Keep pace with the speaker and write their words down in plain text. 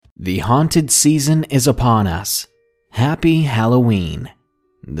The haunted season is upon us. Happy Halloween.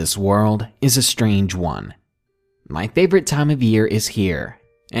 This world is a strange one. My favorite time of year is here,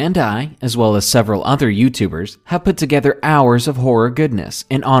 and I, as well as several other YouTubers, have put together hours of horror goodness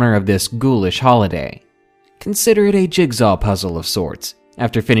in honor of this ghoulish holiday. Consider it a jigsaw puzzle of sorts.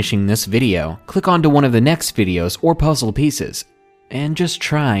 After finishing this video, click onto one of the next videos or puzzle pieces, and just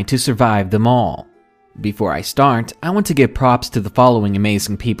try to survive them all. Before I start, I want to give props to the following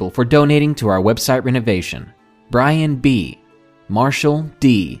amazing people for donating to our website renovation: Brian B., Marshall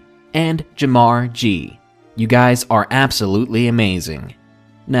D., and Jamar G. You guys are absolutely amazing.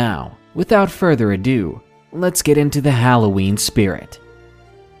 Now, without further ado, let's get into the Halloween spirit.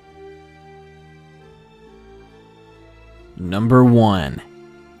 Number 1.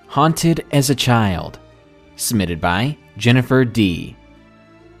 Haunted as a Child. Submitted by Jennifer D.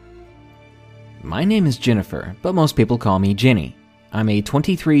 My name is Jennifer, but most people call me Jenny. I'm a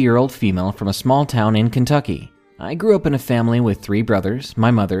 23-year-old female from a small town in Kentucky. I grew up in a family with 3 brothers, my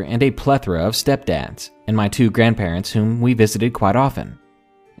mother, and a plethora of stepdads, and my 2 grandparents whom we visited quite often.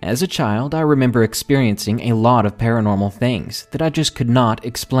 As a child, I remember experiencing a lot of paranormal things that I just could not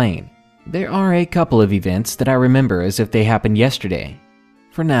explain. There are a couple of events that I remember as if they happened yesterday.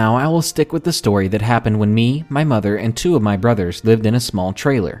 For now, I will stick with the story that happened when me, my mother, and 2 of my brothers lived in a small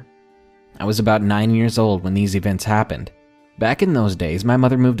trailer. I was about 9 years old when these events happened. Back in those days, my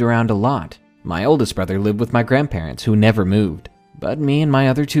mother moved around a lot. My oldest brother lived with my grandparents, who never moved. But me and my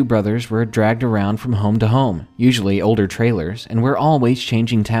other 2 brothers were dragged around from home to home, usually older trailers, and we're always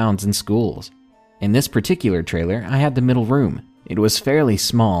changing towns and schools. In this particular trailer, I had the middle room. It was fairly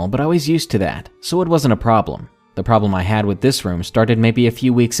small, but I was used to that, so it wasn't a problem. The problem I had with this room started maybe a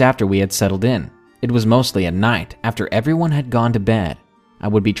few weeks after we had settled in. It was mostly at night, after everyone had gone to bed. I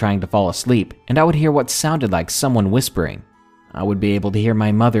would be trying to fall asleep, and I would hear what sounded like someone whispering. I would be able to hear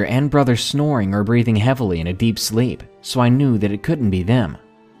my mother and brother snoring or breathing heavily in a deep sleep, so I knew that it couldn't be them.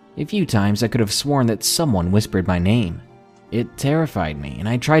 A few times I could have sworn that someone whispered my name. It terrified me, and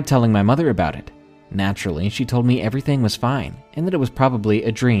I tried telling my mother about it. Naturally, she told me everything was fine, and that it was probably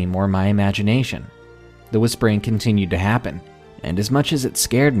a dream or my imagination. The whispering continued to happen, and as much as it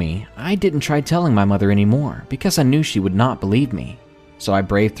scared me, I didn't try telling my mother anymore because I knew she would not believe me. So I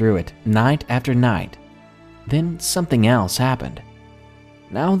braved through it, night after night. Then something else happened.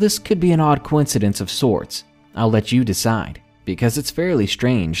 Now this could be an odd coincidence of sorts. I'll let you decide, because it's fairly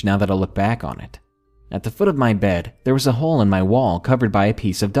strange now that I look back on it. At the foot of my bed, there was a hole in my wall covered by a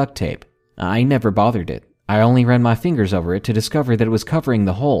piece of duct tape. I never bothered it. I only ran my fingers over it to discover that it was covering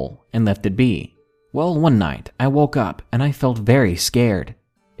the hole, and left it be. Well, one night, I woke up and I felt very scared.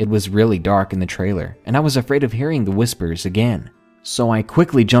 It was really dark in the trailer, and I was afraid of hearing the whispers again. So I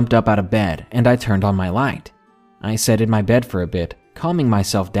quickly jumped up out of bed and I turned on my light. I sat in my bed for a bit, calming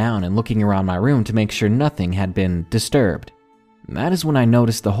myself down and looking around my room to make sure nothing had been disturbed. That is when I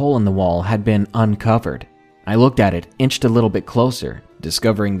noticed the hole in the wall had been uncovered. I looked at it, inched a little bit closer,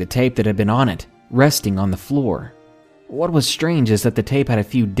 discovering the tape that had been on it, resting on the floor. What was strange is that the tape had a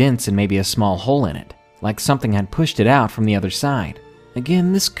few dents and maybe a small hole in it, like something had pushed it out from the other side.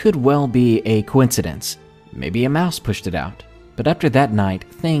 Again, this could well be a coincidence. Maybe a mouse pushed it out. But after that night,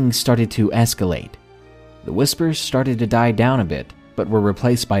 things started to escalate. The whispers started to die down a bit, but were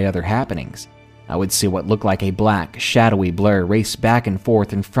replaced by other happenings. I would see what looked like a black, shadowy blur race back and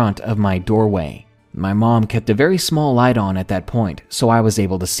forth in front of my doorway. My mom kept a very small light on at that point, so I was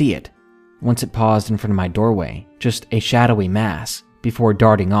able to see it. Once it paused in front of my doorway, just a shadowy mass, before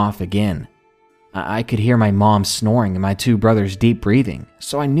darting off again. I could hear my mom snoring and my 2 brothers deep breathing,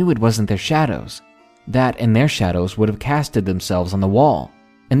 so I knew it wasn't their shadows. That and their shadows would have casted themselves on the wall,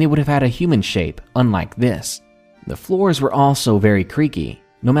 and they would have had a human shape, unlike this. The floors were also very creaky.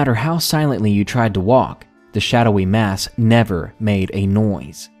 No matter how silently you tried to walk, the shadowy mass never made a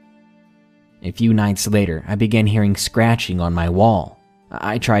noise. A few nights later, I began hearing scratching on my wall.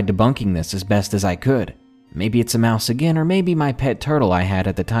 I tried debunking this as best as I could. Maybe it's a mouse again, or maybe my pet turtle I had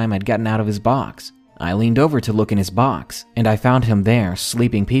at the time had gotten out of his box. I leaned over to look in his box, and I found him there,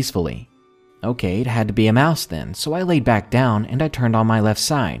 sleeping peacefully. Okay, it had to be a mouse then, so I laid back down and I turned on my left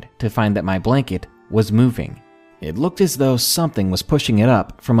side to find that my blanket was moving. It looked as though something was pushing it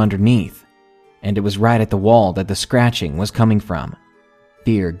up from underneath, and it was right at the wall that the scratching was coming from.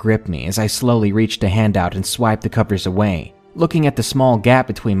 Fear gripped me as I slowly reached a hand out and swiped the covers away, looking at the small gap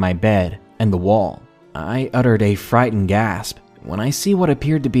between my bed and the wall. I uttered a frightened gasp when I see what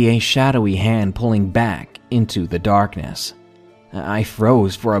appeared to be a shadowy hand pulling back into the darkness. I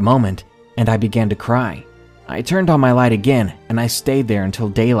froze for a moment, and I began to cry. I turned on my light again, and I stayed there until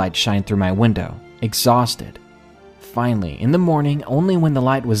daylight shined through my window, exhausted. Finally, in the morning, only when the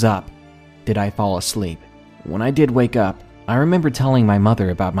light was up, did I fall asleep. When I did wake up, I remember telling my mother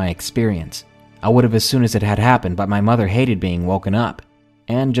about my experience. I would have as soon as it had happened, but my mother hated being woken up.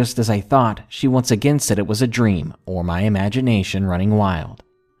 And just as I thought, she once again said it was a dream or my imagination running wild.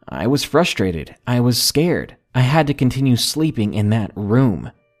 I was frustrated. I was scared. I had to continue sleeping in that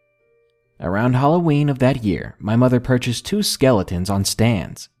room. Around Halloween of that year, my mother purchased 2 skeletons on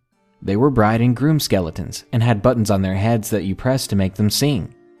stands. They were bride and groom skeletons and had buttons on their heads that you pressed to make them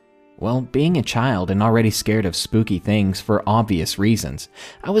sing. Well, being a child and already scared of spooky things for obvious reasons,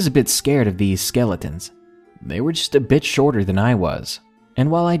 I was a bit scared of these skeletons. They were just a bit shorter than I was. And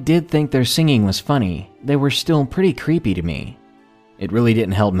while I did think their singing was funny, they were still pretty creepy to me. It really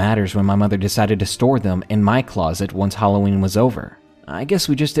didn't help matters when my mother decided to store them in my closet once Halloween was over. I guess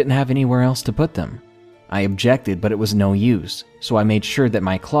we just didn't have anywhere else to put them. I objected, but it was no use, so I made sure that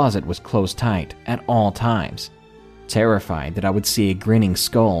my closet was closed tight at all times, terrified that I would see a grinning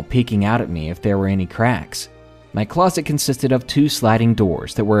skull peeking out at me if there were any cracks. My closet consisted of 2 sliding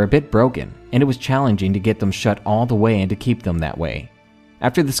doors that were a bit broken, and it was challenging to get them shut all the way and to keep them that way.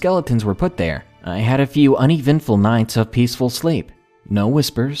 After the skeletons were put there, I had a few uneventful nights of peaceful sleep. No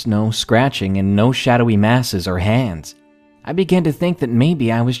whispers, no scratching, and no shadowy masses or hands. I began to think that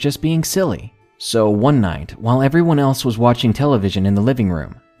maybe I was just being silly. So one night, while everyone else was watching television in the living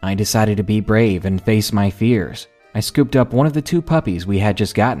room, I decided to be brave and face my fears. I scooped up one of the 2 puppies we had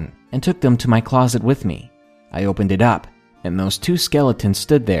just gotten and took them to my closet with me. I opened it up, and those 2 skeletons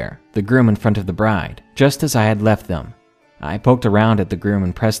stood there, the groom in front of the bride, just as I had left them. I poked around at the groom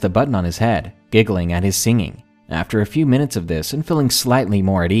and pressed the button on his head, giggling at his singing. After a few minutes of this and feeling slightly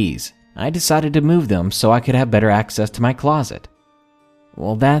more at ease, I decided to move them so I could have better access to my closet.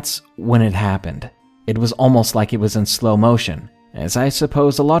 Well, that's when it happened. It was almost like it was in slow motion, as I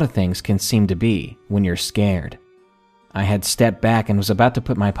suppose a lot of things can seem to be when you're scared. I had stepped back and was about to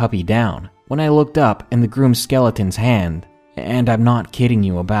put my puppy down when I looked up and the groom's skeleton's hand, and I'm not kidding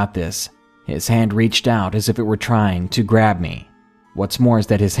you about this, his hand reached out as if it were trying to grab me. What's more is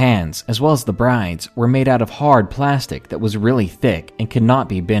that his hands, as well as the bride's, were made out of hard plastic that was really thick and could not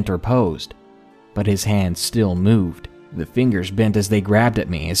be bent or posed. But his hands still moved. The fingers bent as they grabbed at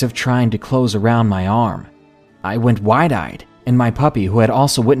me as if trying to close around my arm. I went wide-eyed, and my puppy, who had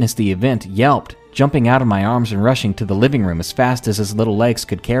also witnessed the event, yelped, jumping out of my arms and rushing to the living room as fast as his little legs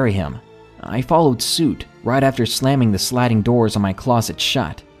could carry him. I followed suit, right after slamming the sliding doors on my closet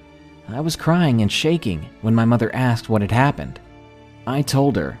shut. I was crying and shaking when my mother asked what had happened. I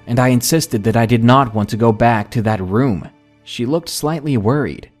told her, and I insisted that I did not want to go back to that room. She looked slightly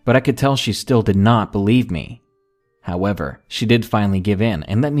worried, but I could tell she still did not believe me. However, she did finally give in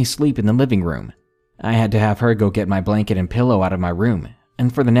and let me sleep in the living room. I had to have her go get my blanket and pillow out of my room,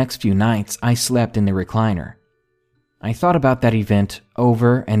 and for the next few nights I slept in the recliner. I thought about that event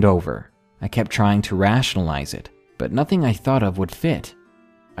over and over. I kept trying to rationalize it, but nothing I thought of would fit.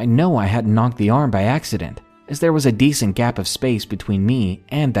 I know I hadn't knocked the arm by accident, as there was a decent gap of space between me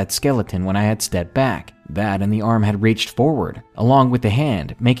and that skeleton when I had stepped back. That and the arm had reached forward, along with the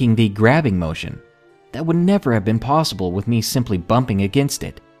hand, making the grabbing motion. That would never have been possible with me simply bumping against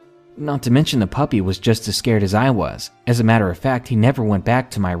it. Not to mention the puppy was just as scared as I was. As a matter of fact, he never went back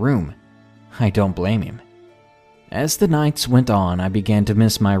to my room. I don't blame him. As the nights went on, I began to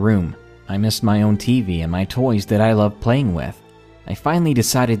miss my room. I missed my own TV and my toys that I loved playing with. I finally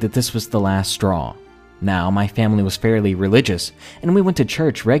decided that this was the last straw. Now, my family was fairly religious, and we went to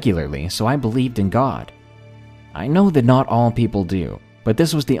church regularly, so I believed in God. I know that not all people do, but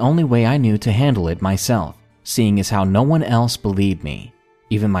this was the only way I knew to handle it myself, seeing as how no one else believed me.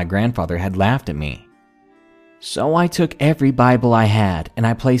 Even my grandfather had laughed at me. So I took every Bible I had, and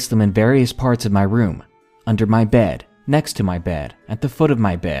I placed them in various parts of my room. Under my bed, next to my bed, at the foot of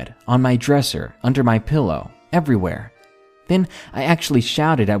my bed, on my dresser, under my pillow, everywhere. Then I actually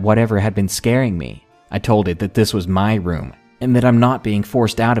shouted at whatever had been scaring me. I told it that this was my room, and that I'm not being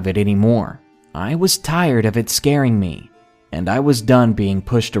forced out of it anymore. I was tired of it scaring me, and I was done being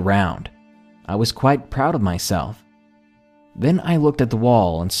pushed around. I was quite proud of myself. Then I looked at the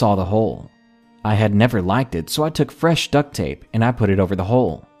wall and saw the hole. I had never liked it, so I took fresh duct tape and I put it over the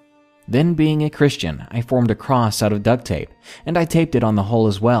hole. Then, being a Christian, I formed a cross out of duct tape, and I taped it on the hole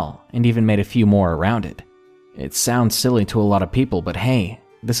as well, and even made a few more around it. It sounds silly to a lot of people, but hey,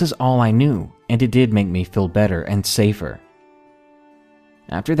 this is all I knew, and it did make me feel better and safer.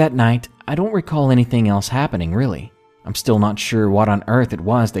 After that night, I don't recall anything else happening, really. I'm still not sure what on earth it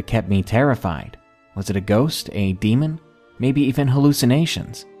was that kept me terrified. Was it a ghost, a demon, maybe even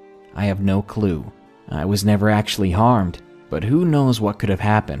hallucinations? I have no clue. I was never actually harmed, but who knows what could have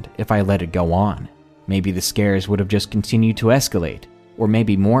happened if I let it go on. Maybe the scares would have just continued to escalate, or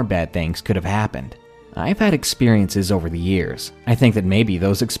maybe more bad things could have happened. I've had experiences over the years. I think that maybe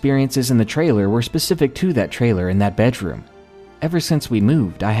those experiences in the trailer were specific to that trailer in that bedroom. Ever since we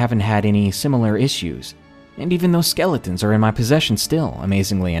moved, I haven't had any similar issues. And even those skeletons are in my possession still,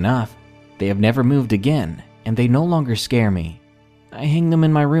 amazingly enough. They have never moved again, and they no longer scare me. I hang them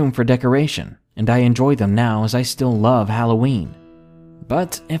in my room for decoration, and I enjoy them now as I still love Halloween.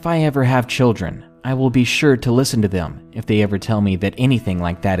 But if I ever have children, I will be sure to listen to them if they ever tell me that anything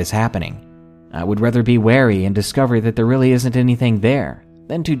like that is happening. I would rather be wary and discover that there really isn't anything there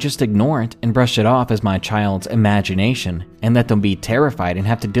than to just ignore it and brush it off as my child's imagination and let them be terrified and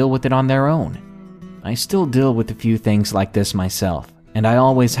have to deal with it on their own. I still deal with a few things like this myself, and I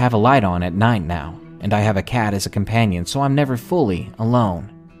always have a light on at night now, and I have a cat as a companion, so I'm never fully alone.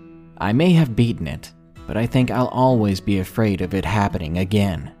 I may have beaten it, but I think I'll always be afraid of it happening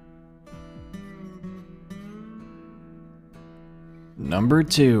again. Number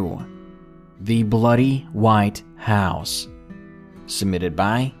 2. The Bloody White House. Submitted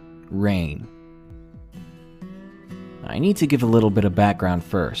by Rain. I need to give a little bit of background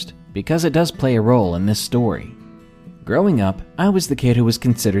first, because it does play a role in this story. Growing up, I was the kid who was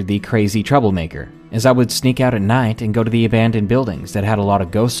considered the crazy troublemaker, as I would sneak out at night and go to the abandoned buildings that had a lot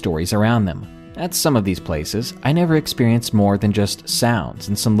of ghost stories around them. At some of these places, I never experienced more than just sounds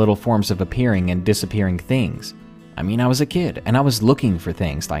and some little forms of appearing and disappearing things. I mean, I was a kid, and I was looking for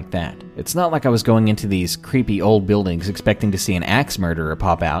things like that. It's not like I was going into these creepy old buildings expecting to see an axe murderer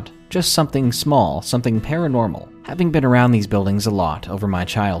pop out, just something small, something paranormal. Having been around these buildings a lot over my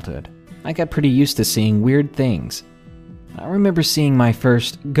childhood, I got pretty used to seeing weird things. I remember seeing my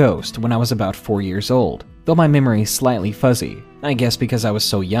first ghost when I was about 4 years old, though my memory is slightly fuzzy, I guess because I was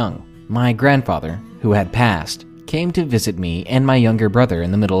so young. My grandfather, who had passed, came to visit me and my younger brother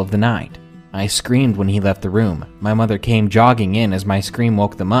in the middle of the night. I screamed when he left the room. My mother came jogging in as my scream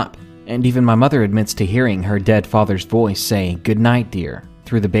woke them up, and even my mother admits to hearing her dead father's voice say, "Good night, dear,"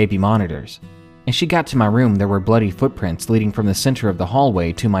 through the baby monitors. As she got to my room, there were bloody footprints leading from the center of the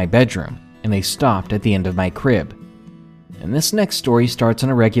hallway to my bedroom, and they stopped at the end of my crib. And this next story starts on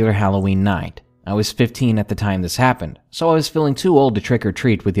a regular Halloween night. I was 15 at the time this happened, so I was feeling too old to trick or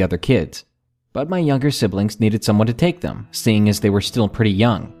treat with the other kids. But my younger siblings needed someone to take them, seeing as they were still pretty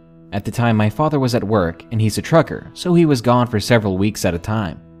young. At the time, my father was at work, and he's a trucker, so he was gone for several weeks at a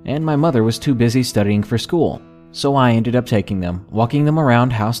time, and my mother was too busy studying for school, so I ended up taking them, walking them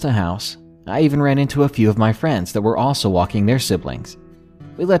around house to house. I even ran into a few of my friends that were also walking their siblings.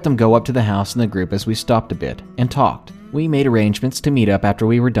 We let them go up to the house in the group as we stopped a bit and talked. We made arrangements to meet up after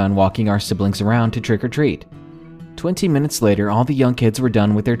we were done walking our siblings around to trick-or-treat. 20 minutes later, all the young kids were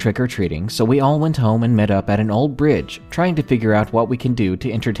done with their trick-or-treating, so we all went home and met up at an old bridge, trying to figure out what we can do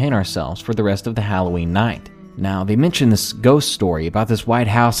to entertain ourselves for the rest of the Halloween night. Now, they mentioned this ghost story about this white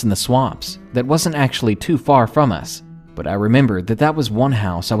house in the swamps that wasn't actually too far from us, but I remembered that that was one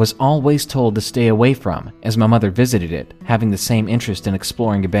house I was always told to stay away from, as my mother visited it, having the same interest in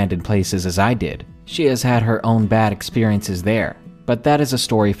exploring abandoned places as I did. She has had her own bad experiences there, but that is a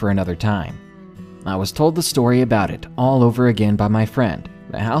story for another time. I was told the story about it all over again by my friend.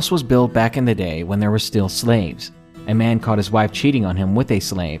 The house was built back in the day when there were still slaves. A man caught his wife cheating on him with a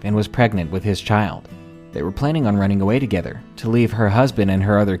slave and was pregnant with his child. They were planning on running away together to leave her husband and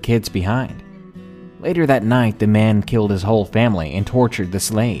her other kids behind. Later that night, the man killed his whole family and tortured the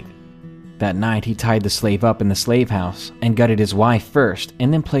slave. That night, he tied the slave up in the slave house and gutted his wife first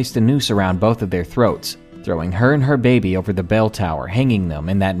and then placed a noose around both of their throats, throwing her and her baby over the bell tower, hanging them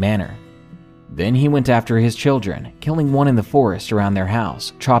in that manner. Then he went after his children, killing one in the forest around their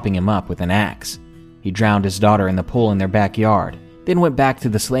house, chopping him up with an axe. He drowned his daughter in the pool in their backyard, then went back to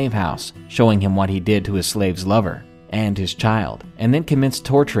the slave house, showing him what he did to his slave's lover and his child, and then commenced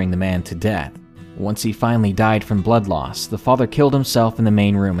torturing the man to death. Once he finally died from blood loss, the father killed himself in the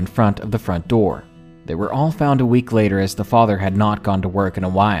main room in front of the front door. They were all found a week later as the father had not gone to work in a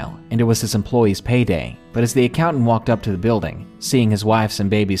while, and it was his employee's payday. But as the accountant walked up to the building, seeing his wife's and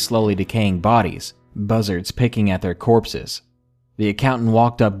baby's slowly decaying bodies, buzzards picking at their corpses, the accountant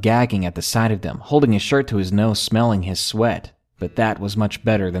walked up gagging at the sight of them, holding his shirt to his nose, smelling his sweat. But that was much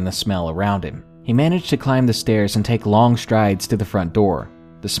better than the smell around him. He managed to climb the stairs and take long strides to the front door.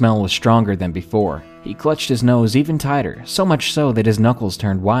 The smell was stronger than before. He clutched his nose even tighter, so much so that his knuckles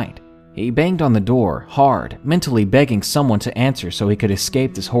turned white. He banged on the door, hard, mentally begging someone to answer so he could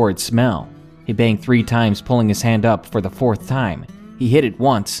escape this horrid smell. He banged 3 times, pulling his hand up for the 4th time. He hit it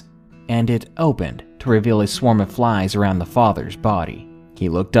once, and it opened to reveal a swarm of flies around the father's body. He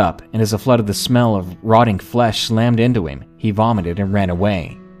looked up, and as a flood of the smell of rotting flesh slammed into him, he vomited and ran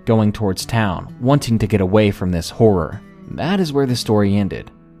away. going towards town, wanting to get away from this horror. That is where the story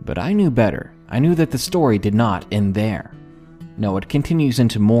ended. But I knew better. I knew that the story did not end there. No, it continues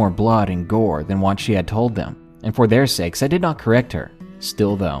into more blood and gore than what she had told them, and for their sakes I did not correct her.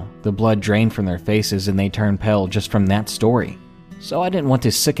 Still though, the blood drained from their faces and they turned pale just from that story. So I didn't want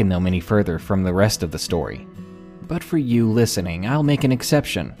to sicken them any further from the rest of the story. But for you listening, I'll make an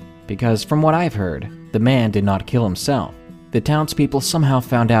exception, because from what I've heard, the man did not kill himself. The townspeople somehow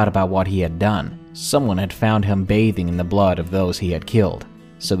found out about what he had done. Someone had found him bathing in the blood of those he had killed,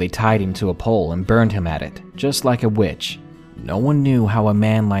 so they tied him to a pole and burned him at it, just like a witch. No one knew how a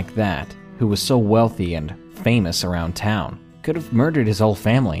man like that, who was so wealthy and famous around town, could have murdered his whole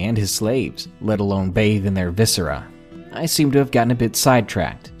family and his slaves, let alone bathe in their viscera. I seem to have gotten a bit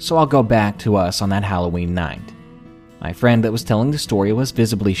sidetracked, so I'll go back to us on that Halloween night. My friend that was telling the story was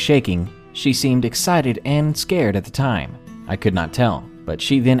visibly shaking. She seemed excited and scared at the time. I could not tell, but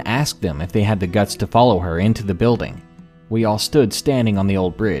she then asked them if they had the guts to follow her into the building. We all stood standing on the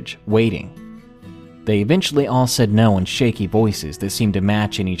old bridge, waiting. They eventually all said no in shaky voices that seemed to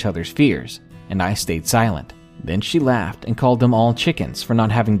match in each other's fears, and I stayed silent. Then she laughed and called them all chickens for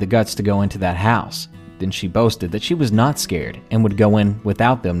not having the guts to go into that house. Then she boasted that she was not scared and would go in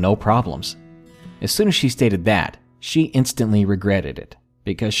without them no problems. As soon as she stated that, she instantly regretted it,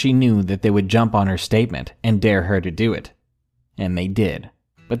 because she knew that they would jump on her statement and dare her to do it. And they did.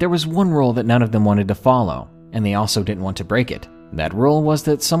 But there was one rule that none of them wanted to follow, and they also didn't want to break it. That rule was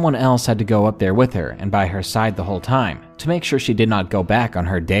that someone else had to go up there with her and by her side the whole time to make sure she did not go back on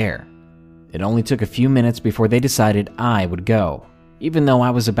her dare. It only took a few minutes before they decided I would go, even though I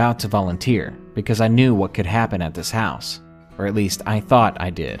was about to volunteer, because I knew what could happen at this house. Or at least I thought I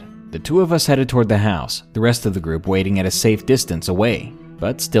did. The two of us headed toward the house, the rest of the group waiting at a safe distance away,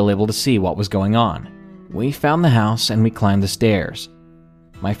 but still able to see what was going on. We found the house and we climbed the stairs.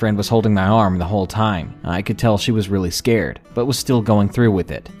 My friend was holding my arm the whole time. I could tell she was really scared, but was still going through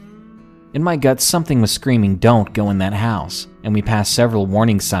with it. In my guts, something was screaming, "Don't go in that house," and we passed several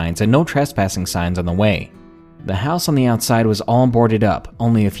warning signs and no trespassing signs on the way. The house on the outside was all boarded up,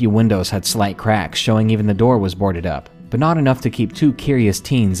 only a few windows had slight cracks showing even the door was boarded up, but not enough to keep two curious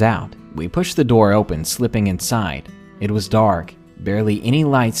teens out. We pushed the door open, slipping inside. It was dark, barely any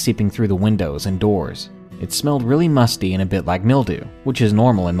light seeping through the windows and doors. It smelled really musty and a bit like mildew, which is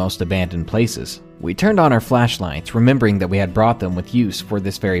normal in most abandoned places. We turned on our flashlights, remembering that we had brought them with use for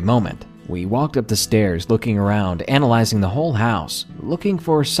this very moment. We walked up the stairs, looking around, analyzing the whole house, looking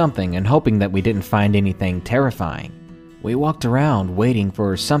for something and hoping that we didn't find anything terrifying. We walked around, waiting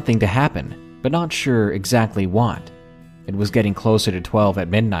for something to happen, but not sure exactly what. It was getting closer to 12 at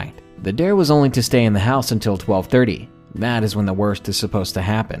midnight. The dare was only to stay in the house until 12:30. That is when the worst is supposed to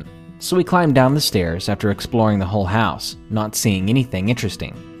happen. So we climbed down the stairs after exploring the whole house, not seeing anything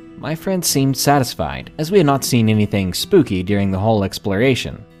interesting. My friend seemed satisfied, as we had not seen anything spooky during the whole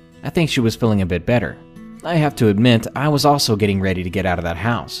exploration. I think she was feeling a bit better. I have to admit, I was also getting ready to get out of that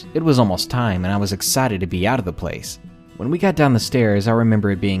house. It was almost time, and I was excited to be out of the place. When we got down the stairs, I remember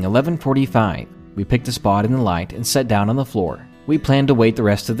it being 11:45. We picked a spot in the light and sat down on the floor. We planned to wait the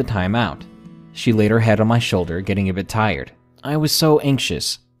rest of the time out. She laid her head on my shoulder, getting a bit tired. I was so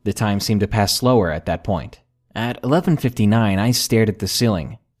anxious. The time seemed to pass slower at that point. At 11:59, I stared at the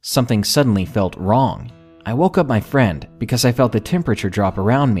ceiling. Something suddenly felt wrong. I woke up my friend because I felt the temperature drop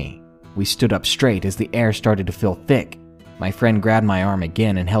around me. We stood up straight as the air started to feel thick. My friend grabbed my arm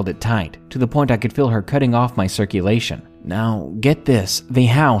again and held it tight, to the point I could feel her cutting off my circulation. Now, get this, the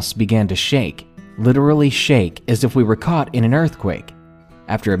house began to shake. Literally shake, as if we were caught in an earthquake.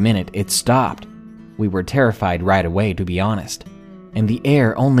 After a minute, it stopped. We were terrified right away, to be honest. And the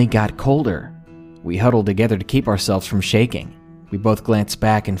air only got colder. We huddled together to keep ourselves from shaking. We both glanced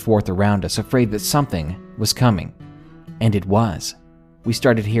back and forth around us, afraid that something was coming. And it was. We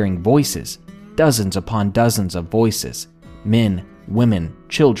started hearing voices, dozens upon dozens of voices. Men, women,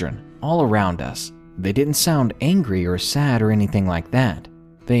 children, all around us. They didn't sound angry or sad or anything like that.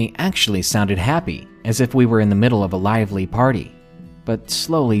 They actually sounded happy, as if we were in the middle of a lively party. But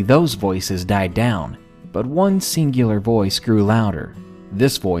slowly those voices died down, but one singular voice grew louder.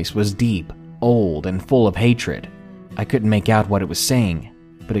 This voice was deep, old, and full of hatred. I couldn't make out what it was saying,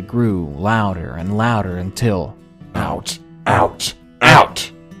 but it grew louder and louder until, "Out, out,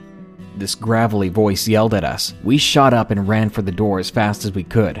 out!" This gravelly voice yelled at us. We shot up and ran for the door as fast as we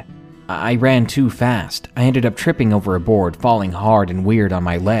could. I ran too fast. I ended up tripping over a board, falling hard and weird on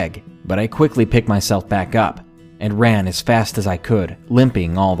my leg, but I quickly picked myself back up and ran as fast as I could,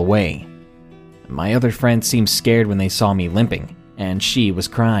 limping all the way. My other friends seemed scared when they saw me limping, and she was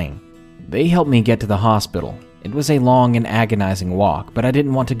crying. They helped me get to the hospital. It was a long and agonizing walk, but I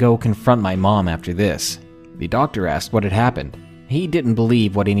didn't want to go confront my mom after this. The doctor asked what had happened. He didn't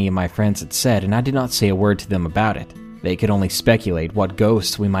believe what any of my friends had said, and I did not say a word to them about it. They could only speculate what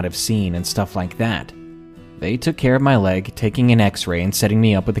ghosts we might have seen and stuff like that. They took care of my leg, taking an x-ray and setting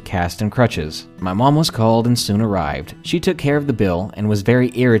me up with a cast and crutches. My mom was called and soon arrived. She took care of the bill and was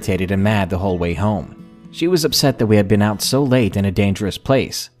very irritated and mad the whole way home. She was upset that we had been out so late in a dangerous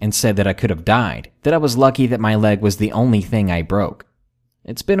place and said that I could have died, that I was lucky that my leg was the only thing I broke.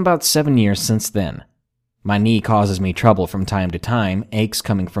 It's been about 7 years since then. My knee causes me trouble from time to time, aches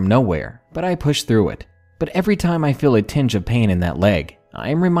coming from nowhere, but I push through it. But every time I feel a tinge of pain in that leg, I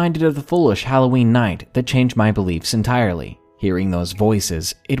am reminded of the foolish Halloween night that changed my beliefs entirely. Hearing those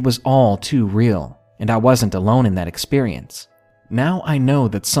voices, it was all too real, and I wasn't alone in that experience. Now I know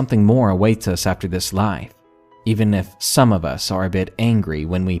that something more awaits us after this life, even if some of us are a bit angry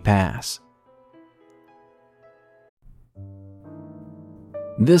when we pass.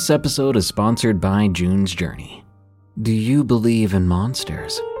 This episode is sponsored by June's Journey. Do you believe in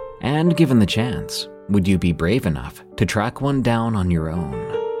monsters? And given the chance, would you be brave enough to track one down on your own?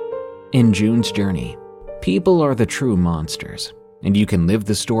 In June's Journey, people are the true monsters, and you can live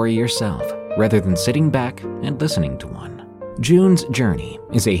the story yourself rather than sitting back and listening to one. June's Journey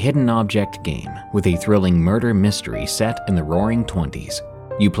is a hidden object game with a thrilling murder mystery set in the Roaring '20s.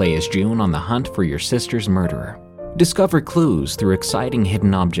 You play as June on the hunt for your sister's murderer. Discover clues through exciting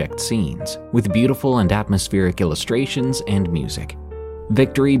hidden object scenes with beautiful and atmospheric illustrations and music.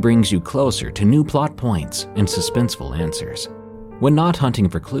 Victory brings you closer to new plot points and suspenseful answers. When not hunting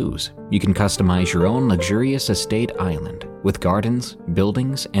for clues, you can customize your own luxurious estate island with gardens,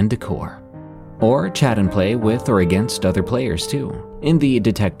 buildings, and decor. Or chat and play with or against other players too, in the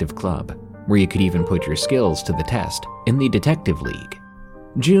Detective Club, where you could even put your skills to the test in the Detective League.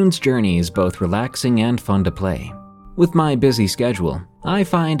 June's Journey is both relaxing and fun to play. With my busy schedule, I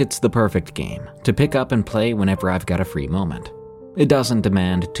find it's the perfect game to pick up and play whenever I've got a free moment. It doesn't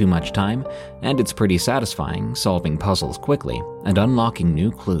demand too much time, and it's pretty satisfying solving puzzles quickly and unlocking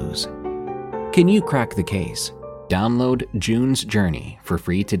new clues. Can you crack the case? Download June's Journey for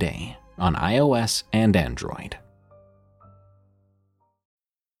free today on iOS and Android.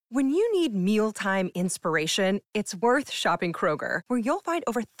 When you need mealtime inspiration, it's worth shopping Kroger, where you'll find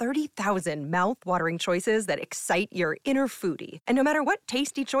over 30,000 mouth-watering choices that excite your inner foodie. And no matter what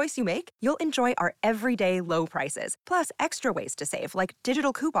tasty choice you make, you'll enjoy our everyday low prices, plus extra ways to save, like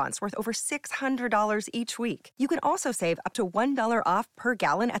digital coupons worth over $600 each week. You can also save up to $1 off per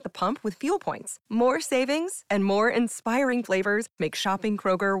gallon at the pump with fuel points. More savings and more inspiring flavors make shopping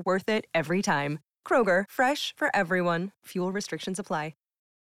Kroger worth it every time. Kroger, fresh for everyone. Fuel restrictions apply.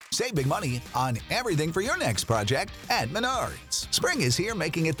 Save big money on everything for your next project at Menards. Spring is here,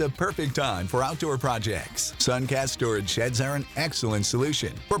 making it the perfect time for outdoor projects. Suncast storage sheds are an excellent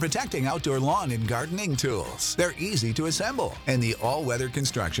solution for protecting outdoor lawn and gardening tools. They're easy to assemble, and the all-weather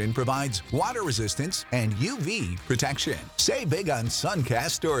construction provides water resistance and UV protection. Save big on Suncast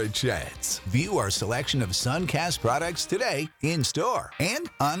storage sheds. View our selection of Suncast products today in store and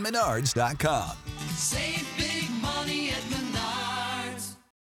on Menards.com. Save big money at Menards.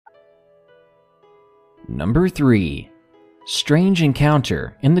 Number 3. Strange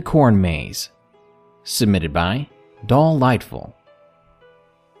Encounter in the Corn Maze. Submitted by Doll Lightful.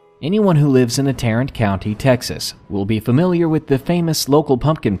 Anyone who lives in Tarrant County, Texas, will be familiar with the famous local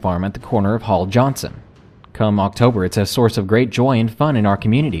pumpkin farm at the corner of Hall Johnson. Come October, it's a source of great joy and fun in our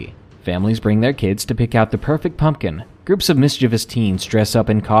community. Families bring their kids to pick out the perfect pumpkin. Groups of mischievous teens dress up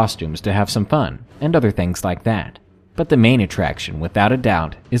in costumes to have some fun, and other things like that. But the main attraction, without a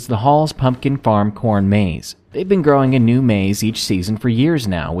doubt, is the Hall's Pumpkin Farm Corn Maze. They've been growing a new maze each season for years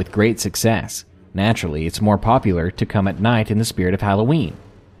now with great success. Naturally, it's more popular to come at night in the spirit of Halloween.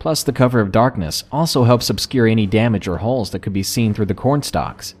 Plus, the cover of darkness also helps obscure any damage or holes that could be seen through the corn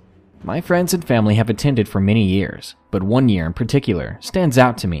stalks. My friends and family have attended for many years, but one year in particular stands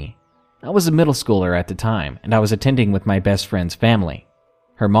out to me. I was a middle schooler at the time, and I was attending with my best friend's family.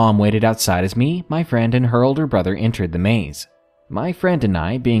 Her mom waited outside as me, my friend, and her older brother entered the maze. My friend and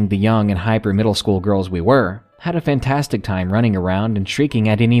I, being the young and hyper middle school girls we were, had a fantastic time running around and shrieking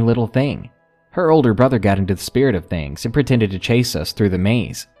at any little thing. Her older brother got into the spirit of things and pretended to chase us through the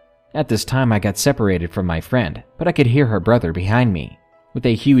maze. At this time I got separated from my friend, but I could hear her brother behind me. With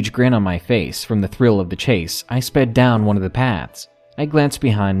a huge grin on my face from the thrill of the chase, I sped down one of the paths. I glanced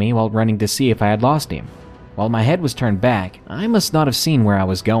behind me while running to see if I had lost him. While my head was turned back, I must not have seen where I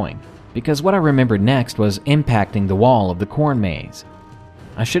was going, because what I remembered next was impacting the wall of the corn maze.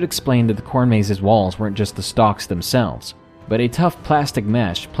 I should explain that the corn maze's walls weren't just the stalks themselves, but a tough plastic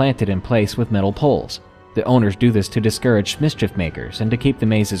mesh planted in place with metal poles. The owners do this to discourage mischief makers and to keep the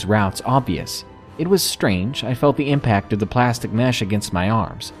maze's routes obvious. It was strange. I felt the impact of the plastic mesh against my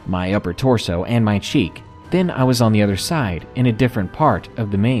arms, my upper torso, and my cheek. Then I was on the other side, in a different part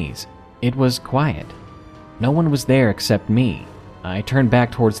of the maze. It was quiet. No one was there except me. I turned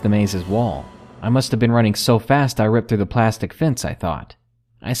back towards the maze's wall. I must have been running so fast I ripped through the plastic fence, I thought.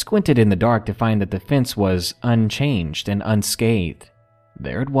 I squinted in the dark to find that the fence was unchanged and unscathed.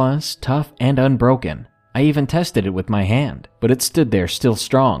 There it was, tough and unbroken. I even tested it with my hand, but it stood there still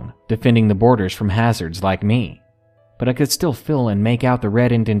strong, defending the borders from hazards like me. But I could still feel and make out the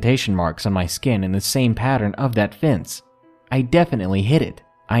red indentation marks on my skin in the same pattern of that fence. I definitely hit it.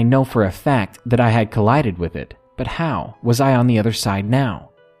 I know for a fact that I had collided with it, but how was I on the other side now?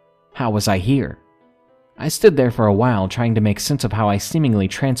 How was I here? I stood there for a while trying to make sense of how I seemingly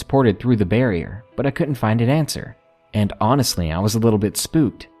transported through the barrier, but I couldn't find an answer. And honestly, I was a little bit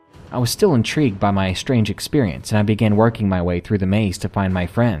spooked. I was still intrigued by my strange experience, and I began working my way through the maze to find my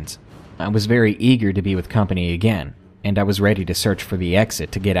friends. I was very eager to be with company again, and I was ready to search for the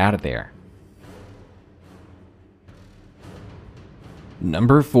exit to get out of there.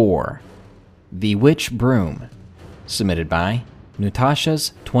 Number 4. The Witch Broom. Submitted by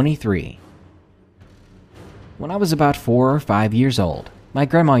Natasha's 23. When I was about 4 or 5 years old, my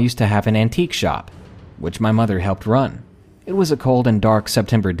grandma used to have an antique shop, which my mother helped run. It was a cold and dark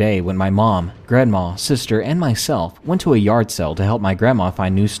September day when my mom, grandma, sister, and myself went to a yard sale to help my grandma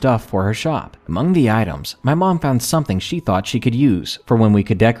find new stuff for her shop. Among the items, my mom found something she thought she could use for when we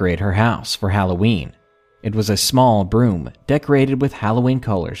could decorate her house for Halloween. It was a small broom decorated with Halloween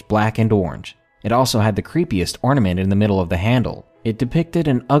colors, black and orange. It also had the creepiest ornament in the middle of the handle. It depicted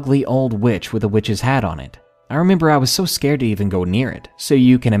an ugly old witch with a witch's hat on it. I remember I was so scared to even go near it, so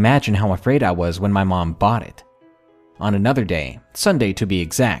you can imagine how afraid I was when my mom bought it. On another day, Sunday to be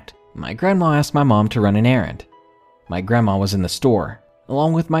exact, my grandma asked my mom to run an errand. My grandma was in the store,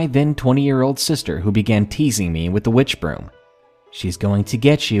 along with my then 20-year-old sister who began teasing me with the witch broom. "She's going to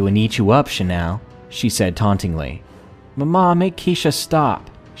get you and eat you up, Chanel," she said tauntingly. "Mama, make Keisha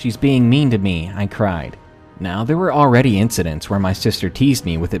stop. She's being mean to me," I cried. Now, there were already incidents where my sister teased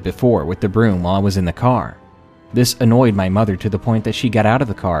me with it before with the broom while I was in the car. This annoyed my mother to the point that she got out of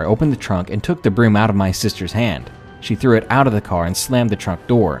the car, opened the trunk, and took the broom out of my sister's hand. She threw it out of the car and slammed the trunk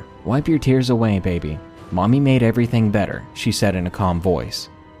door. "Wipe your tears away, baby. Mommy made everything better," she said in a calm voice.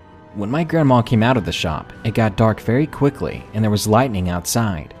 When my grandma came out of the shop, it got dark very quickly and there was lightning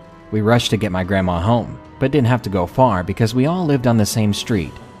outside. We rushed to get my grandma home, but didn't have to go far because we all lived on the same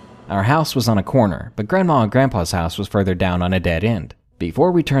street. Our house was on a corner, but Grandma and Grandpa's house was further down on a dead end.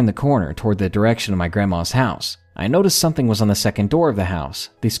 Before we turned the corner toward the direction of my grandma's house, I noticed something was on the second door of the house,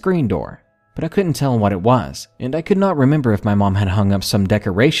 the screen door. But I couldn't tell what it was, and I could not remember if my mom had hung up some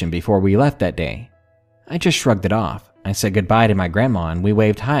decoration before we left that day. I just shrugged it off. I said goodbye to my grandma and we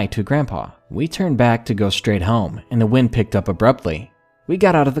waved hi to Grandpa. We turned back to go straight home, and the wind picked up abruptly. We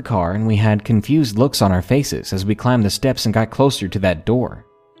got out of the car and we had confused looks on our faces as we climbed the steps and got closer to that door.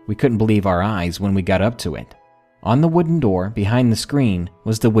 We couldn't believe our eyes when we got up to it. On the wooden door, behind the screen,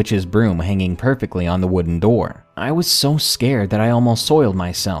 was the witch's broom hanging perfectly on the wooden door. I was so scared that I almost soiled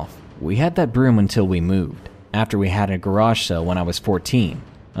myself. We had that broom until we moved, after we had a garage sale when I was 14.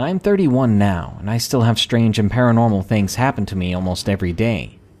 I'm 31 now, and I still have strange and paranormal things happen to me almost every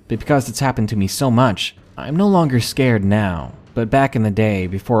day. But because it's happened to me so much, I'm no longer scared now. But back in the day,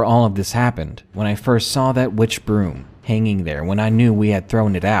 before all of this happened, when I first saw that witch broom hanging there when I knew we had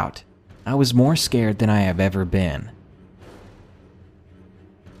thrown it out, I was more scared than I have ever been.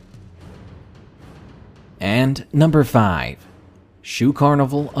 And number 5. Shoe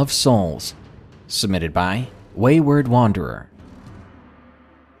Carnival of Souls. Submitted by Wayward Wanderer.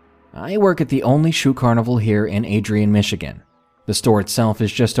 I work at the only shoe carnival here in Adrian, Michigan. The store itself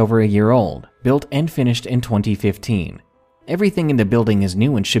is just over a year old, built and finished in 2015. Everything in the building is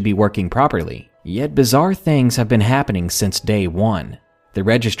new and should be working properly, yet bizarre things have been happening since day one. The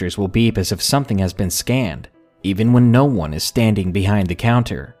registers will beep as if something has been scanned, even when no one is standing behind the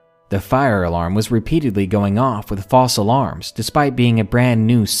counter. The fire alarm was repeatedly going off with false alarms despite being a brand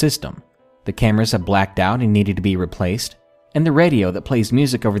new system. The cameras have blacked out and needed to be replaced, and the radio that plays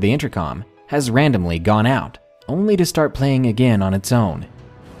music over the intercom has randomly gone out, only to start playing again on its own.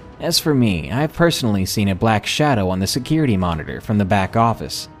 As for me, I've personally seen a black shadow on the security monitor from the back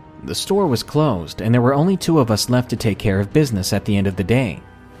office. The store was closed and there were only 2 of us left to take care of business at the end of the day.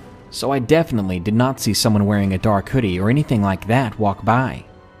 So I definitely did not see someone wearing a dark hoodie or anything like that walk by.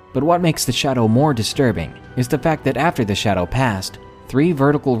 But what makes the shadow more disturbing is the fact that after the shadow passed, 3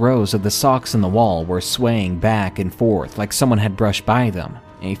 vertical rows of the socks in the wall were swaying back and forth like someone had brushed by them.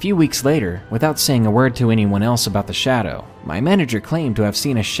 A few weeks later, without saying a word to anyone else about the shadow, my manager claimed to have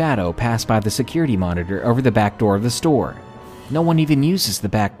seen a shadow pass by the security monitor over the back door of the store. No one even uses the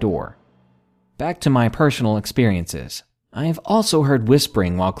back door. Back to my personal experiences. I have also heard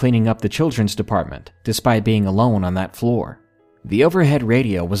whispering while cleaning up the children's department, despite being alone on that floor. The overhead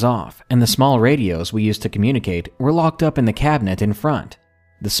radio was off, and the small radios we used to communicate were locked up in the cabinet in front.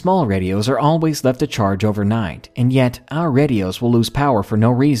 The small radios are always left to charge overnight, and yet our radios will lose power for no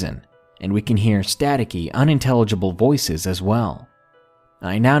reason, and we can hear staticky, unintelligible voices as well.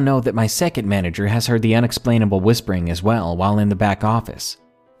 I now know that my second manager has heard the unexplainable whispering as well while in the back office.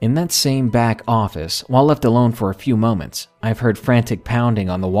 In that same back office, while left alone for a few moments, I've heard frantic pounding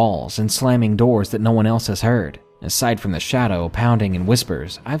on the walls and slamming doors that no one else has heard. Aside from the shadow, pounding, and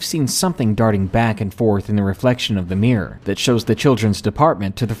whispers, I've seen something darting back and forth in the reflection of the mirror that shows the children's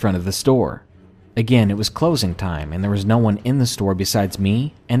department to the front of the store. Again, it was closing time and there was no one in the store besides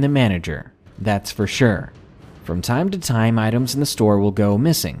me and the manager. That's for sure. From time to time, items in the store will go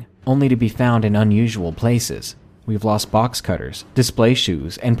missing, only to be found in unusual places. We've lost box cutters, display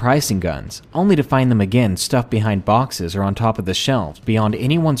shoes, and pricing guns, only to find them again stuffed behind boxes or on top of the shelves beyond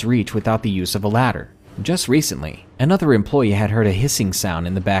anyone's reach without the use of a ladder. Just recently, another employee had heard a hissing sound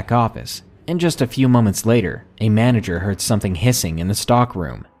in the back office, and just a few moments later, a manager heard something hissing in the stock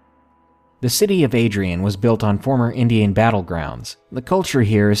room. The city of Adrian was built on former Indian battlegrounds. The culture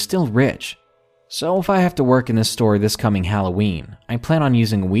here is still rich. So if I have to work in this store this coming Halloween, I plan on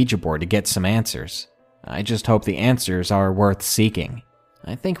using a Ouija board to get some answers. I just hope the answers are worth seeking.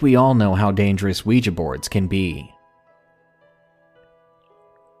 I think we all know how dangerous Ouija boards can be.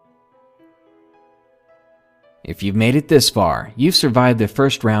 If you've made it this far, you've survived the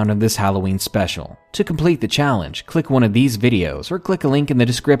first round of this Halloween special. To complete the challenge, click one of these videos or click a link in the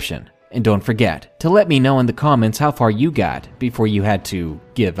description. And don't forget to let me know in the comments how far you got before you had to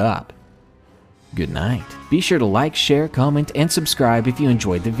give up. Good night. Be sure to like, share, comment, and subscribe if you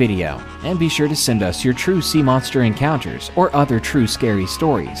enjoyed the video. And be sure to send us your true sea monster encounters or other true scary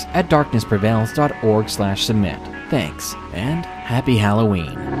stories at darknessprevails.org/submit. Thanks, and happy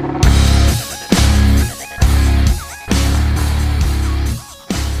Halloween.